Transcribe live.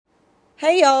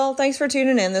Hey y'all, thanks for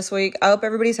tuning in this week. I hope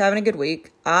everybody's having a good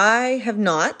week. I have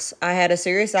not. I had a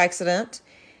serious accident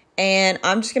and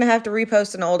I'm just going to have to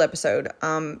repost an old episode.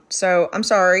 So I'm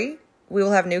sorry. We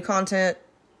will have new content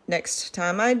next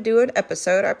time I do an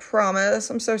episode. I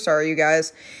promise. I'm so sorry, you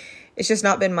guys. It's just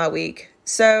not been my week.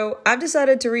 So I've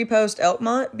decided to repost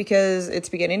Elkmont because it's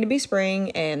beginning to be spring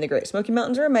and the Great Smoky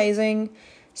Mountains are amazing.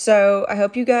 So I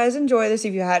hope you guys enjoy this.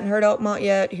 If you hadn't heard Elkmont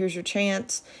yet, here's your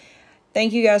chance.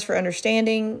 Thank you guys for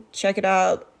understanding. Check it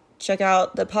out. Check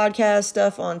out the podcast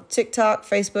stuff on TikTok,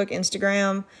 Facebook,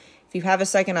 Instagram. If you have a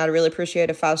second, I'd really appreciate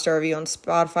a 5-star review on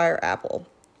Spotify or Apple.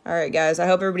 All right, guys. I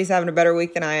hope everybody's having a better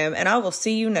week than I am, and I will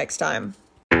see you next time.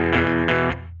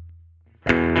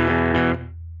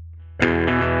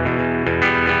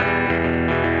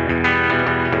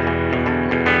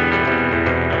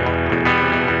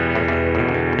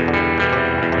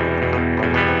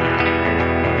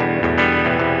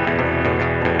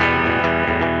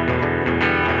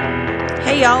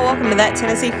 Hey y'all, welcome to That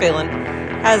Tennessee Feeling.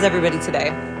 How's everybody today?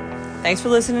 Thanks for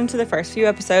listening to the first few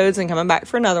episodes and coming back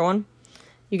for another one.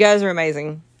 You guys are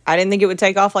amazing. I didn't think it would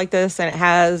take off like this, and it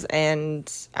has,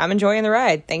 and I'm enjoying the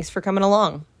ride. Thanks for coming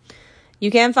along.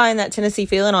 You can find That Tennessee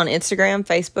Feeling on Instagram,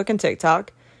 Facebook, and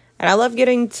TikTok, and I love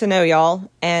getting to know y'all,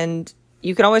 and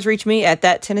you can always reach me at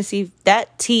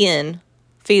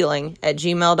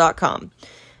thattnfeeling@gmail.com.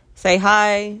 Say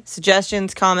hi,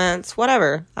 suggestions, comments,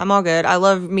 whatever. I'm all good. I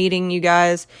love meeting you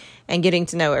guys and getting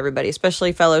to know everybody,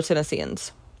 especially fellow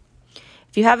Tennesseans.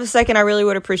 If you have a second, I really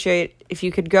would appreciate if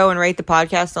you could go and rate the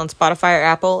podcast on Spotify or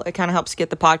Apple. It kind of helps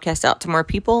get the podcast out to more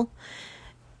people,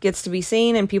 gets to be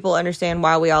seen, and people understand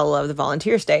why we all love the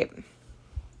volunteer state.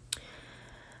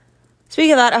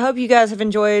 Speaking of that, I hope you guys have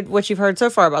enjoyed what you've heard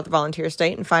so far about the volunteer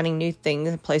state and finding new things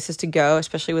and places to go,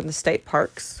 especially with the state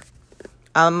parks.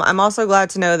 I'm also glad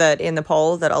to know that in the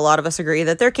poll that a lot of us agree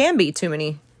that there can be too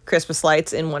many Christmas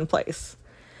lights in one place.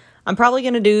 I'm probably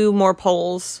going to do more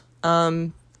polls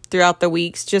throughout the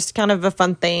weeks, just kind of a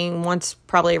fun thing. Once,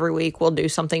 probably every week, we'll do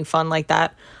something fun like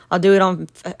that. I'll do it on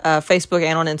Facebook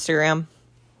and on Instagram.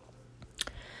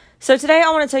 So today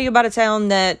I want to tell you about a town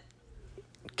that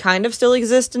kind of still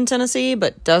exists in Tennessee,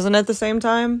 but doesn't at the same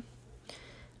time.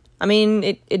 I mean,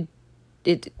 it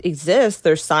exists.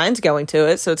 There's signs going to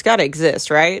it, so it's got to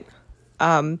exist, right?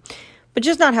 But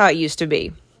just not how it used to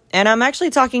be. And I'm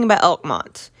actually talking about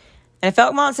Elkmont. And if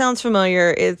Elkmont sounds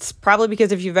familiar, it's probably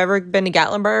because if you've ever been to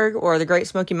Gatlinburg or the Great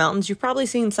Smoky Mountains, you've probably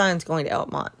seen signs going to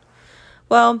Elkmont.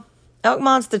 Well,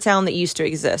 Elkmont's the town that used to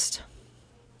exist.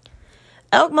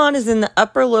 Elkmont is in the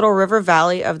upper Little River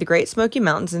Valley of the Great Smoky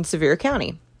Mountains in Sevier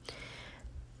County.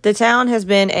 The town has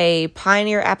been a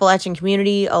pioneer Appalachian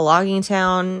community, a logging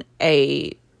town,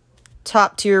 a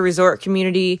top-tier resort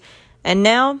community, and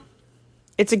now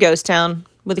it's a ghost town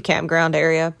with a campground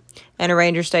area and a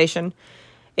ranger station.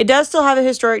 It does still have a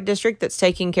historic district that's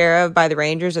taken care of by the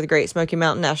rangers of the Great Smoky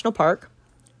Mountain National Park,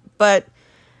 but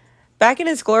back in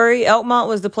its glory, Elkmont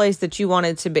was the place that you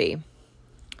wanted to be.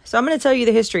 So I'm going to tell you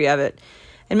the history of it,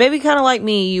 and maybe kind of like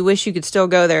me, you wish you could still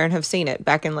go there and have seen it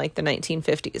back in like the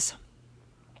 1950s.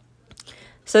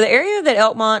 So the area that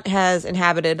Elkmont has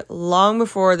inhabited long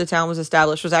before the town was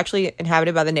established was actually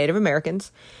inhabited by the Native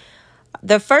Americans.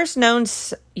 The first known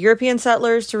European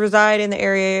settlers to reside in the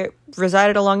area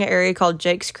resided along an area called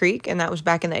Jake's Creek, and that was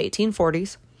back in the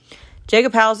 1840s.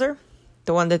 Jacob Hauser,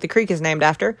 the one that the creek is named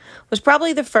after, was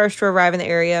probably the first to arrive in the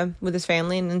area with his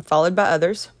family and then followed by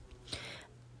others.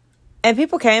 And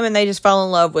people came and they just fell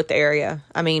in love with the area.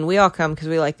 I mean, we all come because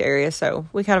we like the area, so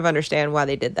we kind of understand why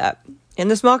they did that. And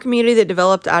the small community that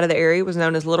developed out of the area was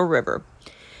known as Little River.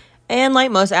 And like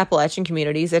most Appalachian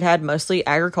communities, it had mostly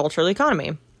agricultural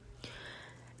economy.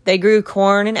 They grew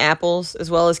corn and apples, as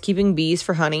well as keeping bees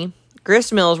for honey.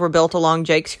 Grist mills were built along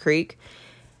Jake's Creek,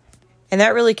 and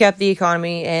that really kept the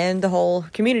economy and the whole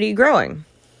community growing.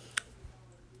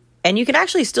 And you can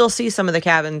actually still see some of the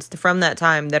cabins from that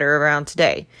time that are around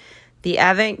today. The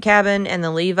Avant cabin and the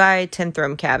Levi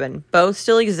Tenthram cabin both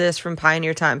still exist from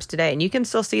pioneer times today, and you can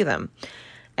still see them.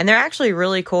 And they're actually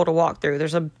really cool to walk through.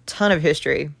 There's a ton of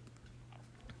history.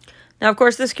 Now, of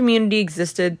course, this community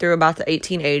existed through about the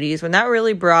 1880s when that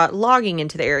really brought logging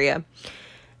into the area.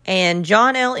 And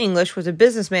John L. English was a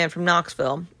businessman from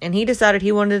Knoxville, and he decided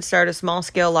he wanted to start a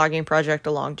small-scale logging project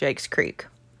along Jake's Creek.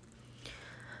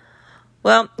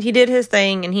 Well, he did his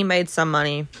thing, and he made some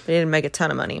money, but he didn't make a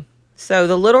ton of money. So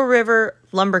the Little River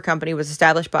Lumber Company was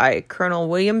established by Colonel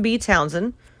William B.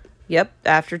 Townsend,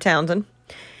 after Townsend,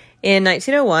 in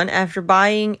 1901 after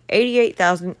buying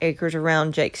 88,000 acres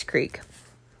around Jake's Creek.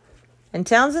 And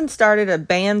Townsend started a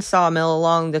band sawmill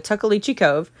along the Tuckaleechee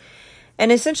Cove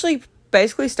and essentially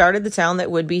basically started the town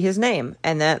that would be his name,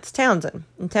 and that's Townsend.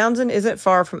 And Townsend isn't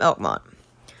far from Elkmont.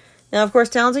 Now, of course,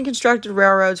 Townsend constructed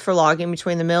railroads for logging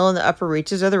between the mill and the upper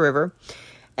reaches of the river.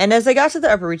 And as they got to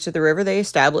the upper reaches of the river, they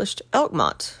established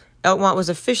Elkmont. Elkmont was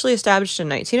officially established in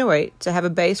 1908 to have a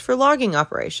base for logging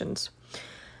operations.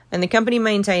 And the company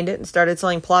maintained it and started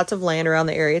selling plots of land around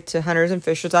the area to hunters and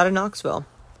fishers out of Knoxville.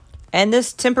 And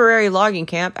this temporary logging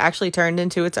camp actually turned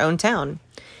into its own town.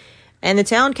 And the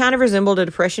town kind of resembled a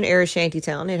Depression-era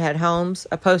shantytown. It had homes,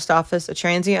 a post office, a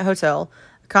transient hotel,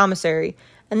 a commissary,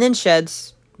 and then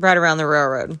sheds right around the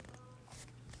railroad.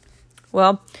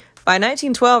 Well, by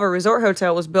 1912, a resort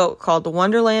hotel was built called the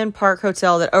Wonderland Park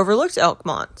Hotel that overlooked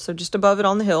Elkmont, so just above it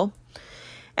on the hill.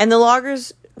 And the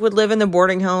loggers would live in the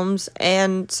boarding homes,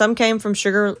 and some came from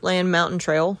Sugarland Mountain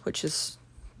Trail, which is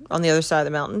on the other side of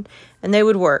the mountain, and they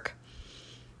would work.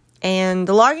 And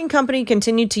the logging company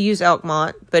continued to use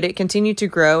Elkmont, but it continued to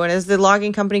grow. And as the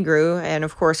logging company grew and,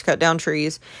 of course, cut down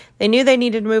trees, they knew they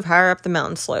needed to move higher up the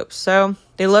mountain slopes. So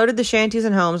they loaded the shanties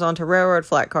and homes onto railroad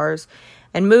flat cars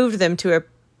and moved them to a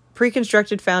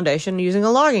pre-constructed foundation using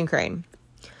a logging crane.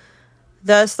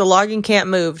 Thus, the logging camp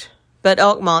moved, but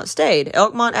Elkmont stayed.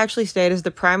 Elkmont actually stayed as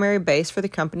the primary base for the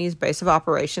company's base of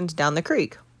operations down the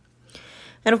creek.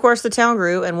 And of course, the town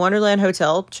grew, and Wonderland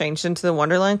Hotel changed into the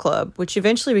Wonderland Club, which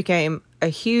eventually became a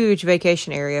huge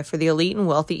vacation area for the elite and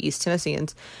wealthy East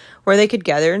Tennesseans, where they could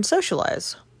gather and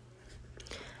socialize.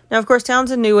 Now, of course,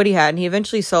 Townsend knew what he had, and he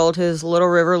eventually sold his Little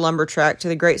River lumber tract to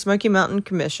the Great Smoky Mountain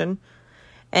Commission,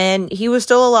 and he was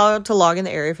still allowed to log in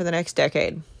the area for the next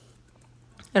decade.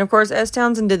 And of course, as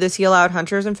Townsend did this, he allowed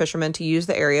hunters and fishermen to use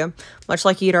the area, much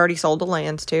like he had already sold the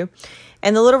lands to,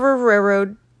 and the Little River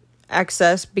Railroad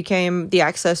access became the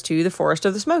access to the Forest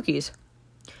of the Smokies.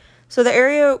 So the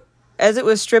area, as it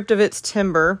was stripped of its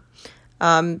timber,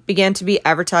 began to be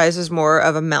advertised as more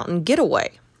of a mountain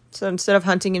getaway. So instead of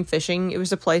hunting and fishing, it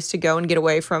was a place to go and get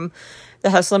away from the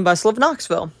hustle and bustle of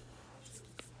Knoxville.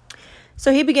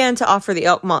 So he began to offer the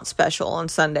Elkmont Special on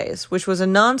Sundays, which was a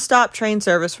non-stop train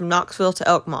service from Knoxville to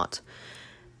Elkmont.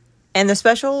 And the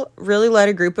special really led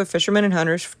a group of fishermen and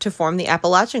hunters to form the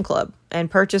Appalachian Club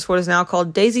and purchase what is now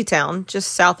called Daisytown,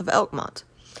 just south of Elkmont.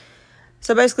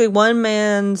 So basically, one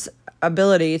man's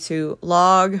ability to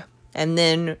log and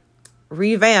then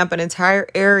revamp an entire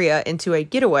area into a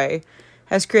getaway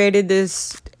has created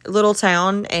this little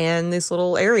town and this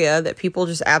little area that people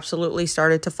just absolutely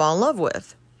started to fall in love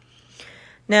with.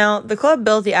 Now, the club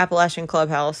built the Appalachian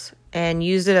Clubhouse and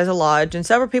used it as a lodge, and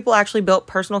several people actually built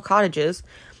personal cottages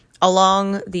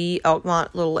along the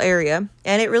Elkmont little area,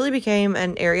 and it really became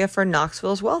an area for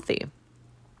Knoxville's wealthy.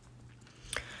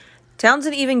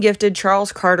 Townsend even gifted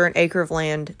Charles Carter an acre of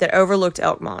land that overlooked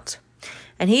Elkmont,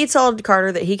 and he told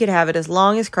Carter that he could have it as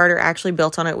long as Carter actually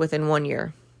built on it within 1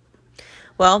 year.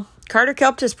 Well, Carter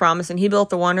kept his promise, and he built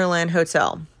the Wonderland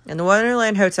Hotel, and the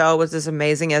Wonderland Hotel was as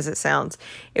amazing as it sounds.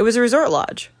 It was a resort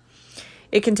lodge.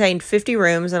 It contained 50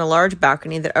 rooms and a large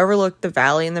balcony that overlooked the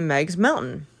valley and the Meigs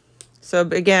Mountain. So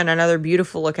again, another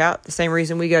beautiful lookout. The same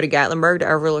reason we go to Gatlinburg, to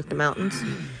overlook the mountains.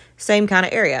 Same kind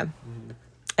of area.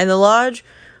 And the lodge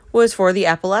was for the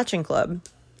Appalachian Club.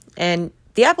 And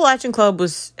the Appalachian Club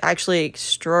was actually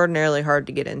extraordinarily hard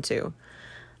to get into.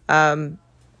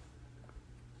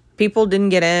 People didn't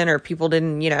get in, or people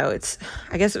didn't,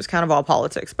 I guess it was kind of all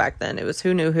politics back then. It was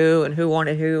who knew who and who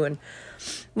wanted who. And,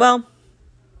 well,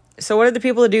 so what did the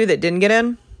people do that didn't get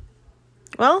in?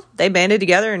 Well, they banded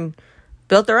together and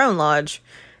built their own lodge,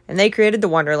 and they created the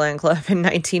Wonderland Club in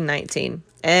 1919.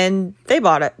 And they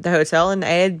bought the hotel, and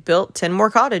they had built 10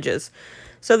 more cottages.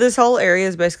 So this whole area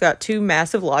has basically got 2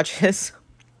 massive lodges,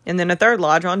 and then a third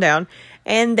lodge on down,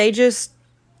 and they just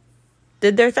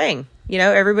did their thing.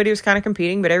 Everybody was kind of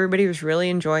competing, but everybody was really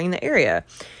enjoying the area.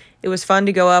 It was fun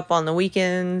to go up on the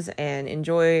weekends and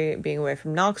enjoy being away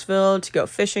from Knoxville, to go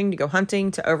fishing, to go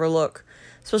hunting, to overlook,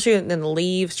 especially when the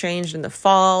leaves changed in the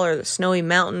fall or the snowy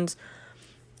mountains.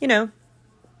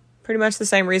 Pretty much the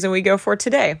same reason we go for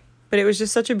today. But it was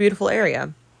just such a beautiful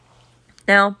area.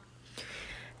 Now,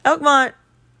 Elkmont,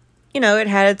 it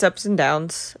had its ups and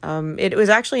downs. It was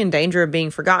actually in danger of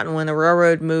being forgotten when the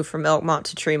railroad moved from Elkmont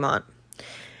to Tremont.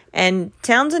 And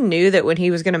Townsend knew that when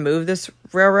he was going to move this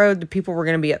railroad, the people were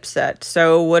going to be upset.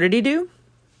 So what did he do?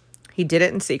 He did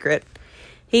it in secret.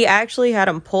 He actually had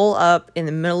them pull up in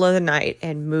the middle of the night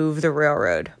and move the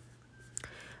railroad.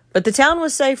 But the town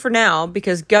was safe for now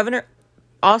because Governor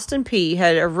Austin Peay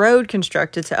had a road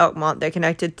constructed to Elkmont that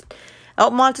connected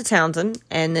Elkmont to Townsend,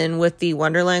 and then with the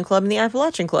Wonderland Club and the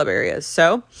Appalachian Club areas.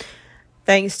 So,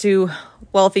 thanks to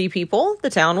wealthy people, the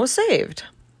town was saved.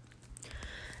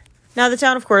 Now, the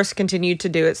town, of course, continued to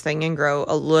do its thing and grow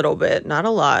a little bit, not a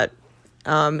lot.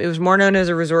 It was more known as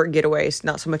a resort getaway,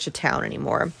 not so much a town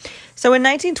anymore. So in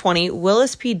 1920,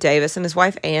 Willis P. Davis and his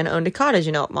wife Anne owned a cottage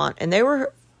in Elkmont, and they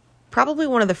were probably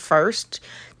one of the first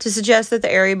to suggest that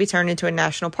the area be turned into a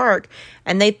national park.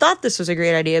 And they thought this was a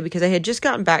great idea because they had just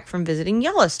gotten back from visiting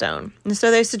Yellowstone. And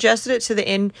so they suggested it to the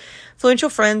influential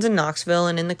friends in Knoxville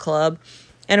and in the club.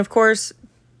 And of course,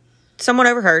 someone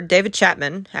overheard, David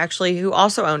Chapman, actually, who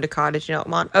also owned a cottage in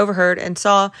Elkmont, overheard and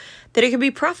saw that it could be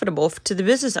profitable to the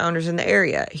business owners in the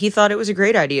area. He thought it was a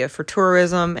great idea for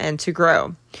tourism and to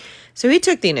grow. So he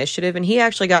took the initiative, and he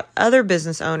actually got other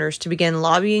business owners to begin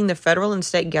lobbying the federal and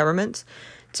state governments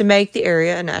to make the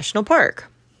area a national park.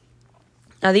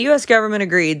 Now, the U.S. government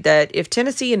agreed that if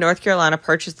Tennessee and North Carolina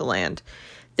purchased the land,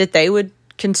 that they would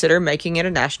consider making it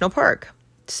a national park.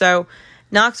 So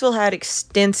Knoxville had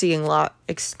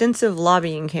extensive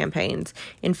lobbying campaigns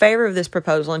in favor of this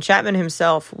proposal, and Chapman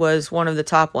himself was one of the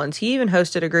top ones. He even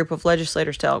hosted a group of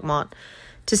legislators to Elkmont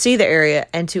to see the area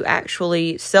and to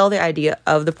actually sell the idea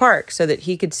of the park so that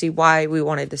he could see why we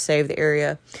wanted to save the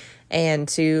area and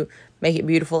to make it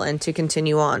beautiful and to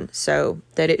continue on so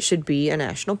that it should be a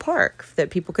national park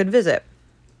that people could visit.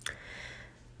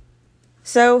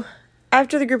 So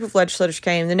after the group of legislators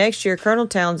came, the next year, Colonel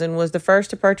Townsend was the first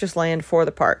to purchase land for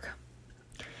the park.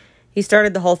 He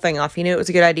started the whole thing off. He knew it was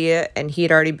a good idea, and he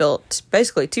had already built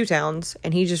basically 2 towns,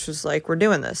 and he just was like, we're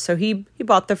doing this. So he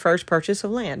bought the first purchase of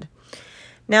land.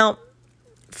 Now,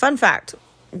 fun fact,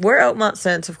 where Elkmont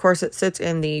sits, of course, it sits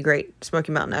in the Great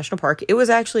Smoky Mountain National Park. It was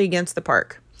actually against the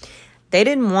park. They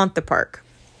didn't want the park.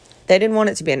 They didn't want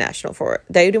it to be a national forest.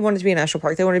 They didn't want it to be a national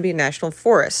park. They wanted it to be a national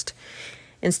forest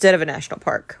instead of a national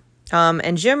park.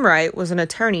 And Jim Wright was an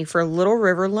attorney for Little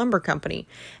River Lumber Company,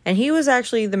 and he was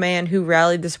actually the man who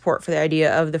rallied the support for the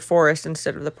idea of the forest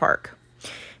instead of the park.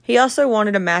 He also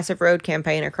wanted a massive road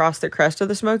campaign across the crest of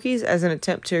the Smokies as an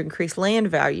attempt to increase land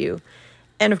value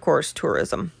and, of course,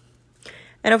 tourism.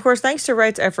 And, of course, thanks to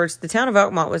Wright's efforts, the town of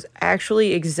Elkmont was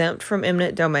actually exempt from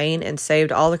eminent domain and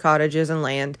saved all the cottages and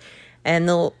land and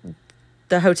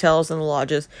the hotels and the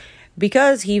lodges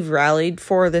because he rallied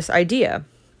for this idea.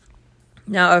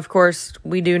 Now, of course,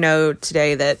 we do know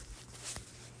today that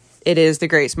it is the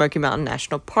Great Smoky Mountain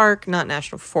National Park, not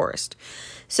National Forest.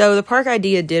 So the park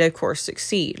idea did, of course,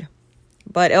 succeed.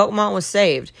 But Elkmont was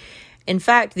saved. In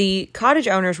fact, the cottage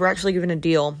owners were actually given a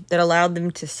deal that allowed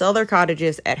them to sell their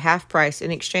cottages at half price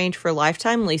in exchange for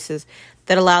lifetime leases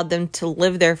that allowed them to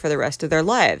live there for the rest of their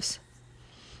lives.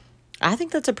 I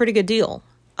think that's a pretty good deal.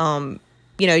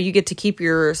 You get to keep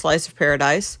your slice of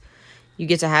paradise. You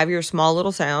get to have your small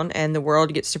little town, and the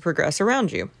world gets to progress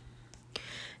around you.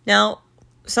 Now,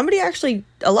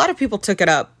 a lot of people took it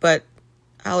up, but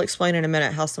I'll explain in a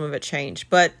minute how some of it changed.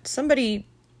 But somebody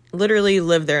literally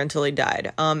lived there until he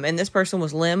died. And this person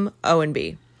was Lem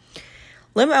Owenby.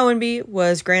 Lem Owenby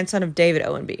was grandson of David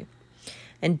Owenby.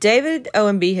 And David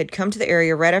Owenby had come to the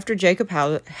area right after Jacob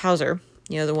Hauser,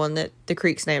 the one that the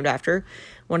creek's named after,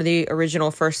 one of the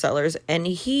original first settlers. And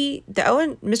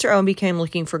Mr. Owenby came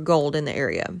looking for gold in the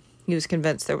area. He was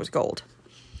convinced there was gold.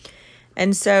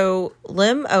 And so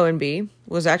Lem Owenby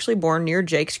was actually born near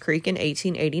Jakes Creek in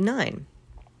 1889.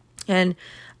 And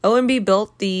Owenby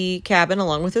built the cabin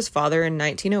along with his father in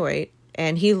 1908,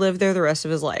 and he lived there the rest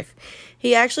of his life.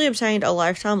 He actually obtained a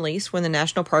lifetime lease when the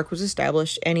national park was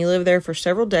established, and he lived there for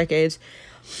several decades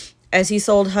as he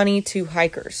sold honey to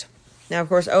hikers. Now, of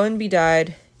course, Owenby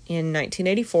died in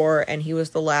 1984, and he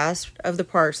was the last of the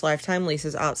park's lifetime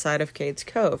leases outside of Cades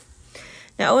Cove.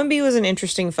 Now, Owenby was an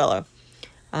interesting fellow.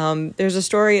 There's a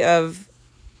story of,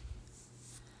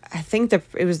 I think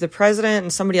it was the president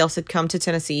and somebody else had come to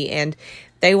Tennessee, and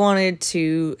they wanted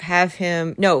to have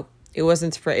him. No, it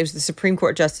wasn't. It was the Supreme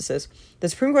Court justices. The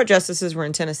Supreme Court justices were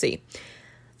in Tennessee,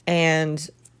 and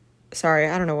sorry,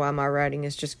 I don't know why my writing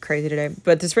is just crazy today.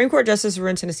 But the Supreme Court justices were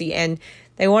in Tennessee, and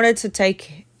they wanted to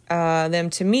take them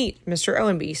to meet Mr.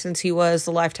 Owenby since he was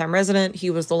the lifetime resident.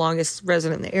 He was the longest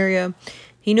resident in the area.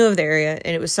 He knew of the area,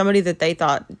 and it was somebody that they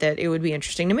thought that it would be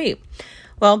interesting to meet.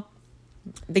 Well,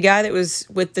 the guy that was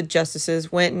with the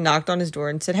justices went and knocked on his door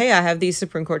and said, "Hey, I have these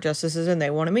Supreme Court justices and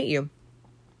they want to meet you."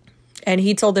 And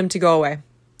he told them to go away.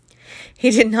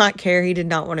 He did not care. He did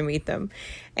not want to meet them.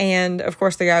 And of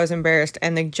course the guy was embarrassed,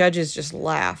 and the judges just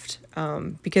laughed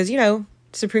because,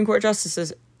 Supreme Court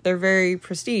justices, they're very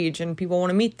prestige and people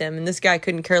want to meet them. And this guy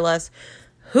couldn't care less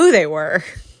who they were.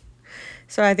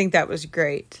 So I think that was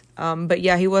great. But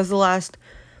yeah, he was the last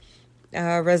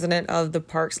resident of the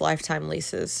park's lifetime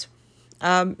leases.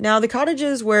 Now, the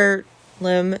cottages where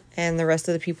Lem and the rest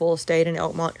of the people stayed in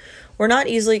Elkmont were not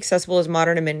easily accessible as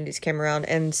modern amenities came around,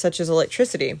 and such as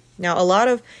electricity. Now, a lot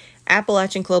of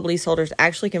Appalachian Club leaseholders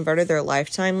actually converted their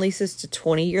lifetime leases to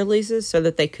 20-year leases so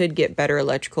that they could get better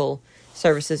electrical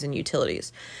services and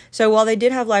utilities. So while they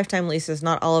did have lifetime leases,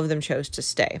 not all of them chose to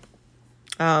stay.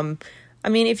 I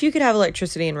mean, if you could have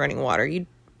electricity and running water, you'd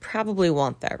probably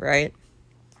want that, right?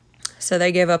 So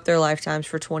they gave up their lifetimes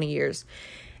for 20 years.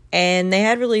 And they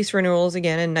had release renewals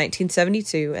again in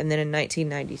 1972 and then in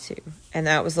 1992. And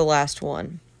that was the last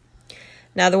one.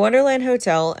 Now, the Wonderland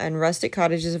Hotel and rustic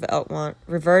cottages of Elkmont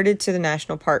reverted to the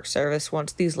National Park Service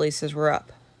once these leases were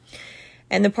up.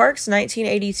 And the park's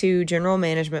 1982 General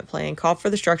Management Plan called for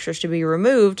the structures to be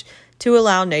removed to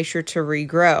allow nature to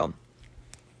regrow.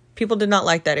 People did not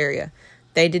like that area.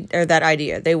 That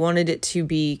idea. They wanted it to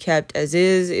be kept as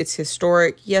is. It's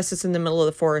historic. Yes, it's in the middle of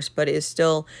the forest, but it is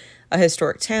still a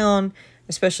historic town,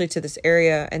 especially to this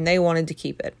area, and they wanted to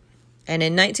keep it. And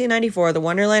in 1994, the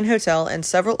Wonderland Hotel and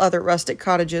several other rustic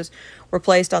cottages were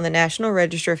placed on the National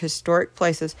Register of Historic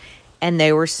Places, and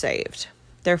they were saved.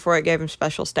 Therefore, it gave them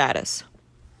special status.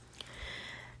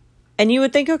 And you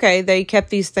would think, okay, they kept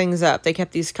these things up. They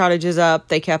kept these cottages up.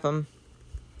 They kept them.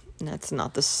 That's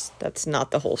not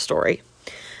the whole story.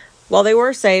 While they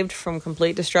were saved from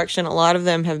complete destruction, a lot of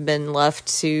them have been left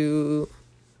to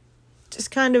just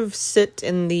kind of sit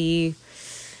in the,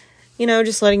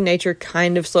 just letting nature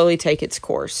kind of slowly take its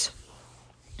course.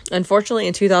 Unfortunately,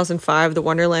 in 2005, the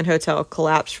Wonderland Hotel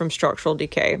collapsed from structural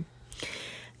decay.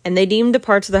 And they deemed the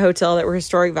parts of the hotel that were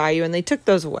historic value, and they took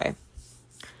those away.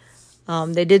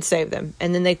 They did save them.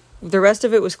 And then the rest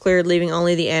of it was cleared, leaving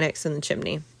only the annex and the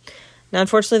chimney. Now,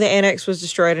 unfortunately, the annex was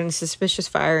destroyed in a suspicious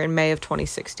fire in May of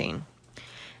 2016.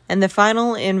 And the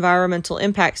final environmental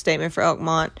impact statement for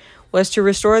Elkmont was to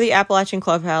restore the Appalachian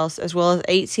Clubhouse as well as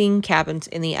 18 cabins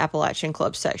in the Appalachian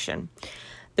Club section.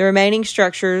 The remaining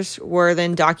structures were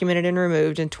then documented and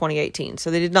removed in 2018,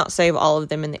 so they did not save all of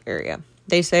them in the area.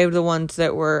 They saved the ones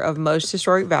that were of most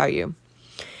historic value.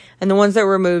 And the ones that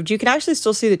were removed, you can actually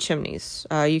still see the chimneys.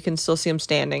 You can still see them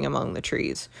standing among the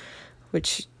trees,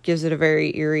 which gives it a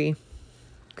very eerie,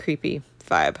 creepy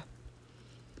vibe.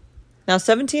 Now,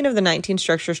 17 of the 19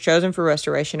 structures chosen for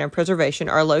restoration and preservation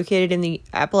are located in the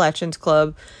Appalachians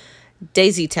Club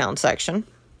Daisytown section,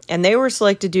 and they were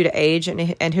selected due to age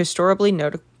and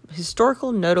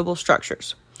historical notable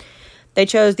structures. They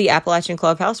chose the Appalachian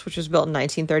Clubhouse, which was built in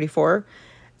 1934.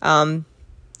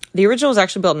 The original was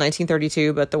actually built in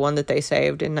 1932, but the one that they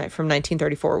saved from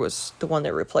 1934 was the one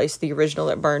that replaced the original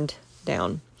that burned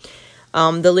down.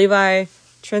 The Levi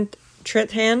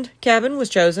Trenthand cabin was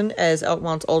chosen as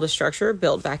Elkmont's oldest structure,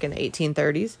 built back in the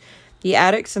 1830s. The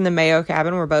attics and the Mayo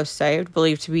cabin were both saved,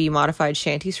 believed to be modified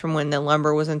shanties from when the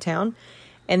lumber was in town.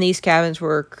 And these cabins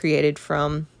were created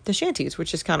from the shanties,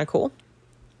 which is kind of cool.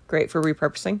 Great for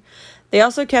repurposing. They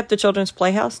also kept the children's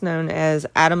playhouse known as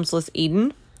Adamsless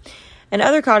Eden. And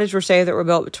other cottages were saved that were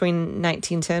built between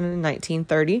 1910 and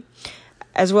 1930,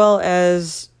 as well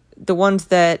as the ones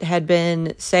that had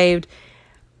been saved.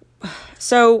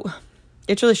 So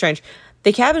it's really strange.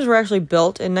 The cabins were actually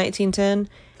built in 1910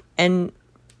 and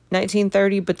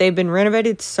 1930, but they've been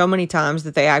renovated so many times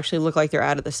that they actually look like they're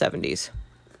out of the 70s.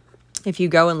 If you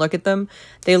go and look at them,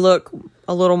 they look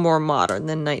a little more modern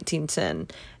than 1910.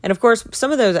 And of course,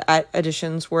 some of those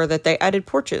additions were that they added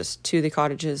porches to the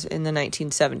cottages in the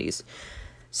 1970s.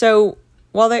 So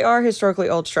while they are historically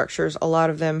old structures, a lot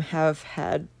of them have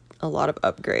had a lot of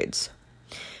upgrades.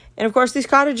 And of course, these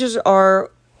cottages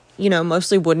are,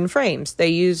 mostly wooden frames. They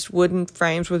used wooden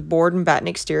frames with board and batten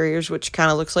exteriors, which kind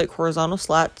of looks like horizontal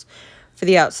slats for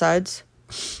the outsides.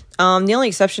 The only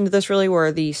exception to this really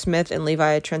were the Smith and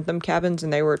Levi Trentham cabins,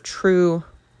 and they were true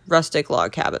rustic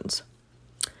log cabins.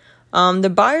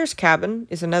 The Byers cabin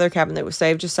is another cabin that was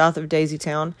saved just south of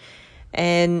Daisytown,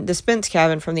 and the Spence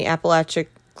cabin from the Appalachian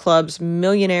Club's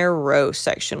Millionaire Row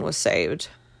section was saved.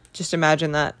 Just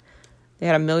imagine that. They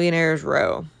had a Millionaire's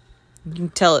Row. You can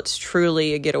tell it's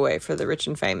truly a getaway for the rich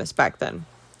and famous back then.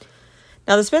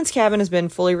 Now, the Spence cabin has been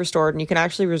fully restored, and you can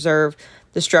actually reserve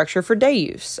the structure for day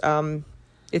use.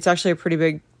 It's actually a pretty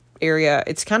big area.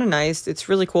 It's kind of nice. It's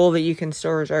really cool that you can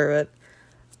still reserve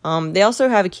it. They also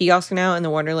have a kiosk now in the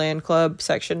Wonderland Club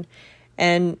section.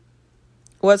 And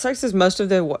what sucks is most of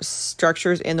the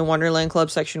structures in the Wonderland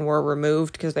Club section were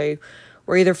removed because they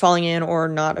were either falling in or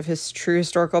not of his true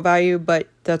historical value. But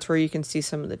that's where you can see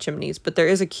some of the chimneys. But there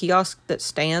is a kiosk that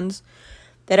stands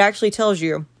that actually tells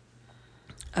you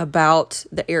about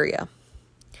the area.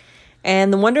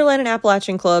 And the Wonderland and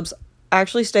Appalachian Clubs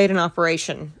actually stayed in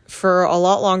operation for a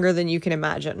lot longer than you can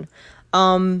imagine.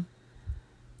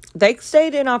 They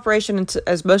stayed in operation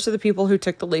as most of the people who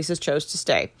took the leases chose to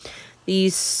stay. The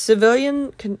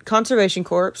Civilian Conservation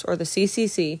Corps, or the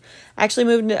CCC, actually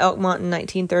moved into Elkmont in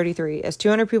 1933 as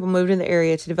 200 people moved in the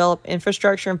area to develop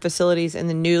infrastructure and facilities in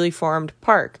the newly formed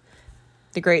park,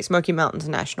 the Great Smoky Mountains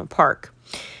National Park.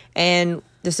 And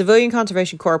the Civilian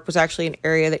Conservation Corps was actually an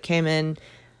area that came in,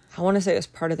 I want to say it was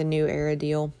part of the New Era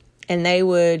deal, and they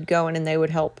would go in and they would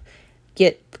help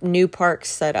get new parks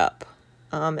set up.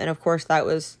 And of course that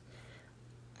was,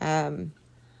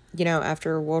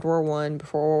 after World War I,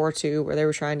 before World War II, where they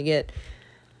were trying to get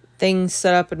things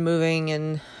set up and moving,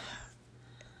 and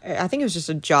I think it was just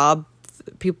a job,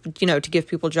 people, to give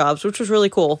people jobs, which was really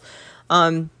cool.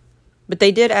 But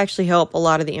they did actually help a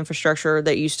lot of the infrastructure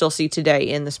that you still see today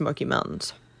in the Smoky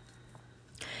Mountains.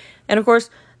 And of course,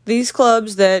 these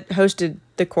clubs that hosted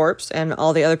the Corps and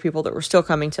all the other people that were still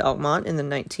coming to Elkmont in the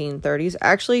 1930s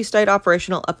actually stayed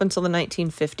operational up until the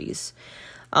 1950s.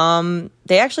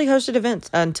 They actually hosted events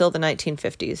until the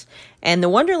 1950s. And the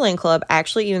Wonderland Club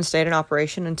actually even stayed in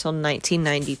operation until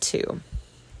 1992.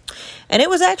 And it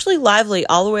was actually lively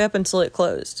all the way up until it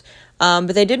closed.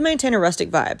 But they did maintain a rustic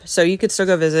vibe. So you could still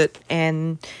go visit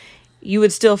and you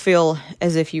would still feel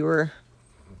as if you were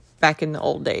back in the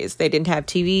old days. They didn't have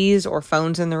TVs or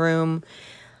phones in the room.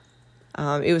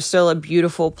 It was still a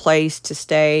beautiful place to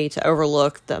stay, to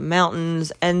overlook the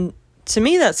mountains. And to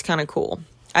me, that's kind of cool.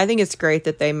 I think it's great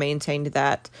that they maintained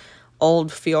that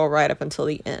old feel right up until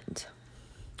the end.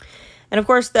 And of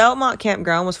course, the Elkmont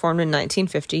Campground was formed in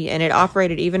 1950, and it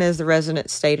operated even as the resident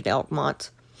stayed at Elkmont.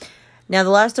 Now, the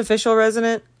last official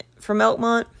resident from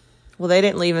Elkmont, well, they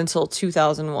didn't leave until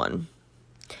 2001.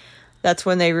 That's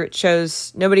when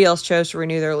nobody else chose to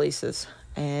renew their leases,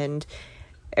 and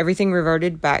everything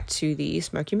reverted back to the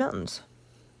Smoky Mountains.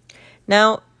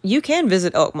 Now, you can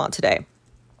visit Elkmont today.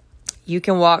 You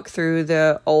can walk through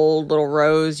the old little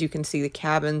rows. You can see the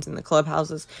cabins and the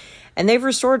clubhouses. And they've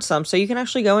restored some, so you can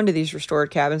actually go into these restored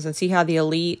cabins and see how the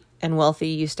elite and wealthy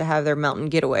used to have their mountain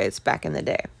getaways back in the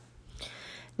day.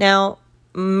 Now,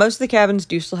 most of the cabins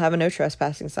do still have a no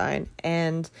trespassing sign,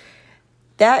 and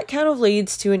that kind of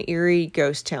leads to an eerie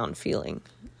ghost town feeling,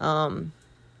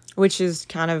 which is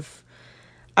kind of,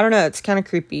 I don't know, it's kind of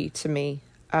creepy to me.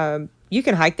 You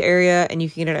can hike the area and you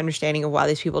can get an understanding of why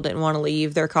these people didn't want to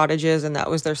leave their cottages and that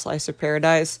was their slice of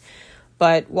paradise.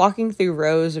 But walking through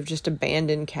rows of just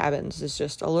abandoned cabins is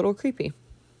just a little creepy.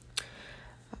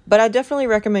 But I definitely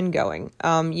recommend going.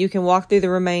 You can walk through the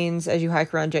remains as you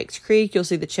hike around Jake's Creek. You'll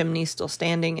see the chimneys still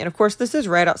standing. And of course, this is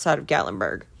right outside of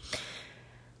Gatlinburg.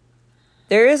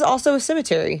 There is also a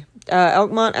cemetery.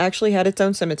 Elkmont actually had its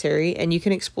own cemetery, and you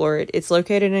can explore it. It's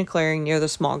located in a clearing near the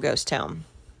small ghost town.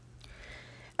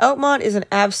 Elkmont is an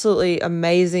absolutely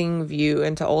amazing view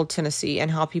into old Tennessee and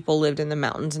how people lived in the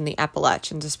mountains in the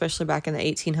Appalachians, especially back in the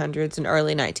 1800s and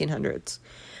early 1900s.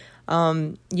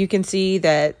 You can see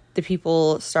that the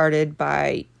people started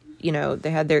by,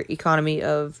 they had their economy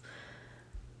of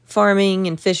farming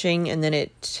and fishing, and then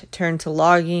it turned to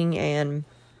logging, and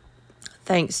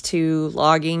thanks to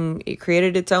logging, it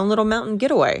created its own little mountain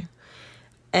getaway.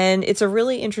 And it's a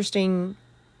really interesting,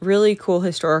 really cool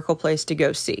historical place to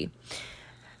go see.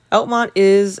 Elkmont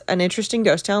is an interesting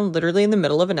ghost town literally in the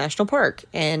middle of a national park,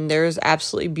 and there's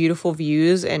absolutely beautiful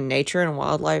views and nature and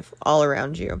wildlife all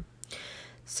around you.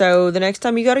 So the next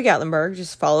time you go to Gatlinburg,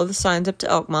 just follow the signs up to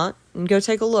Elkmont and go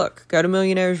take a look. Go to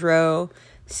Millionaires Row,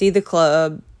 see the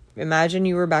club. Imagine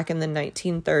you were back in the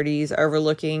 1930s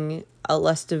overlooking a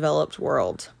less developed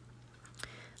world.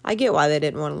 I get why they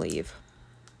didn't want to leave.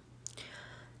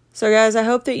 So guys, I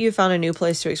hope that you found a new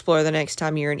place to explore the next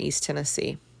time you're in East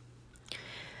Tennessee.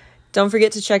 Don't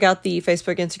forget to check out the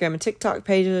Facebook, Instagram, and TikTok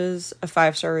pages. A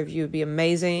 5-star review would be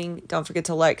amazing. Don't forget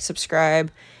to like,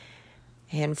 subscribe,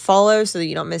 and follow so that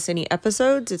you don't miss any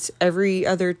episodes. It's every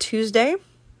other Tuesday.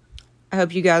 I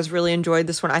hope you guys really enjoyed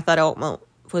this one. I thought Elkmont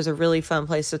was a really fun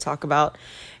place to talk about.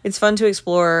 It's fun to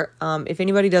explore. If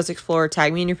anybody does explore,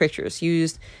 tag me in your pictures.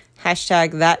 Use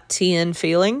hashtag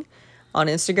 #ThatTNFeeling on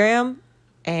Instagram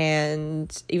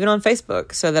and even on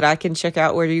Facebook so that I can check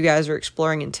out where you guys are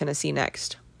exploring in Tennessee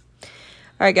next.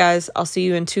 All right, guys, I'll see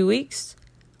you in 2 weeks.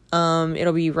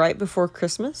 It'll be right before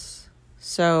Christmas.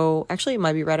 So, actually, it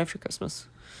might be right after Christmas.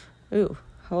 Ooh,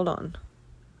 hold on.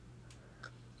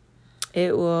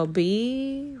 It will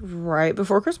be right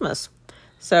before Christmas.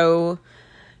 So,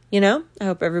 I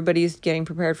hope everybody's getting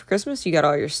prepared for Christmas. You got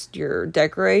all your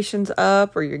decorations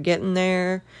up, or you're getting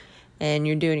there, and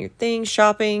you're doing your thing,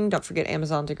 shopping. Don't forget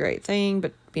Amazon's a great thing,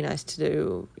 but be nice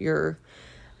to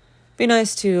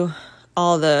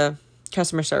all the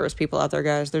customer service people out there,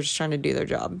 guys. They're just trying to do their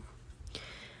job.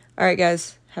 All right,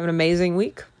 guys, have an amazing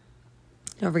week.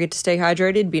 Don't forget to stay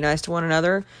hydrated, be nice to one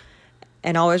another,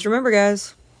 and always remember,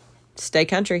 guys, Stay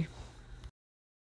country.